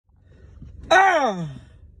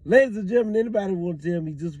Ladies and gentlemen, anybody want to tell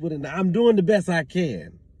me just what I'm doing the best I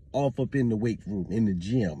can off up in the weight room, in the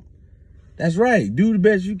gym. That's right. Do the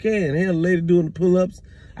best you can. Hell, lady doing the pull-ups.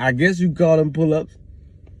 I guess you call them pull-ups.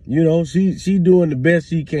 You know, she doing the best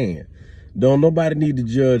she can. Don't nobody need to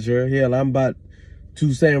judge her. Hell, I'm about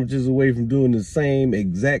 2 sandwiches away from doing the same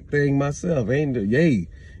exact thing myself. Hey,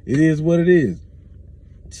 it is what it is.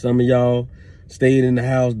 Some of y'all stayed in the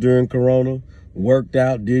house during Corona, worked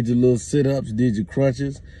out, did your little sit-ups, did your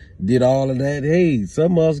crunches, did all of that. Hey,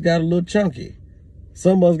 some of us got a little chunky.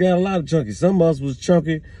 Some of us got a lot of chunky. Some of us was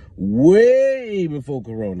chunky way before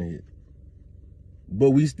Corona hit.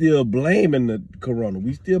 But we still blaming the Corona.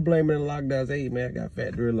 We still blaming the lockdowns. Hey, man, I got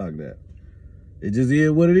fat during lockdown. It just is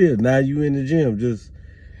what it is. Now you in the gym, just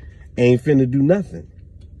ain't finna do nothing.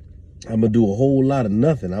 I'm gonna do a whole lot of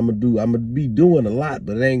nothing. I'm gonna be doing a lot,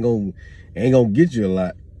 but it ain't gonna get you a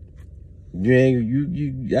lot.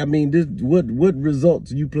 I mean, this what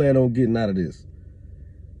results you plan on getting out of this?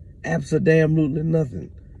 Absolutely nothing.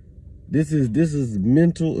 This is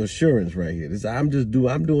mental assurance right here. I'm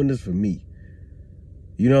doing this for me.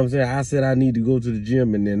 You know what I'm saying? I said I need to go to the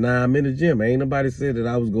gym, and then now I'm in the gym. Ain't nobody said that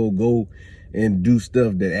I was gonna go and do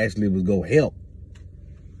stuff that actually was gonna help.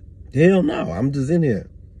 Hell no, I'm just in here.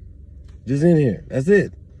 Just in here. That's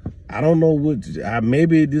it. I don't know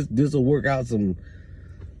maybe this will work out some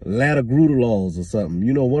ladder laws or something.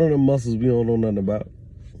 You know, one of the muscles we don't know nothing about.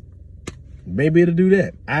 Maybe it'll do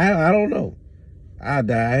that. I don't know. I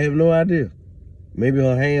have no idea. Maybe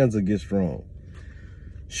her hands will get strong.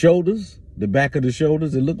 Shoulders, the back of the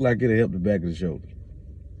shoulders, it looked like it'll help the back of the shoulders.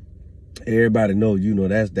 Everybody knows, you know,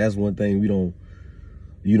 that's one thing we don't,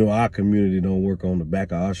 you know, our community don't work on the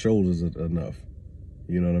back of our shoulders enough.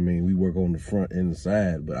 You know what I mean? We work on the front and the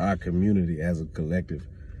side, but our community as a collective,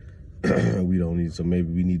 we don't need, so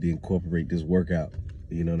maybe we need to incorporate this workout.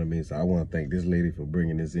 You know what I mean? So I want to thank this lady for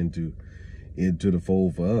bringing this into the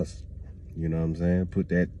fold for us. You know what I'm saying? Put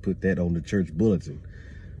that on the church bulletin.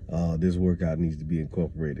 This workout needs to be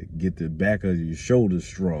incorporated. Get the back of your shoulders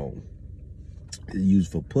strong.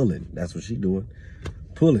 Used for pulling. That's what she doing.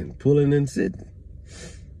 Pulling and sitting.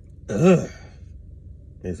 Ugh.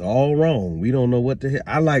 It's all wrong. We don't know what the hell.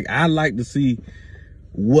 I like to see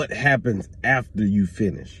what happens after you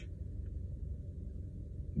finish.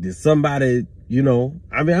 Did somebody, you know,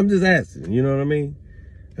 I mean, I'm just asking, you know what I mean?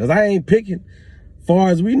 Because I ain't picking. Far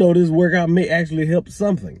as we know, this workout may actually help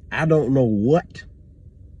something. I don't know what,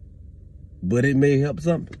 but it may help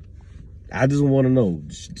something. I just want to know.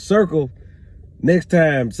 Circle, next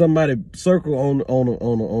time somebody circle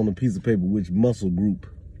on a piece of paper which muscle group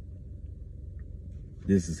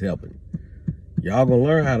this is helping. Y'all gonna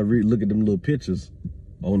learn how to look at them little pictures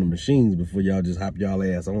on the machines before y'all just hop y'all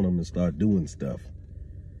ass on them and start doing stuff.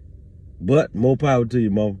 But more power to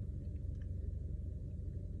you, Mo.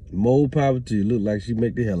 More power to you. Look like she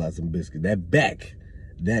make the hell out of some biscuits. That back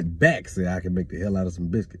said I can make the hell out of some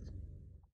biscuits.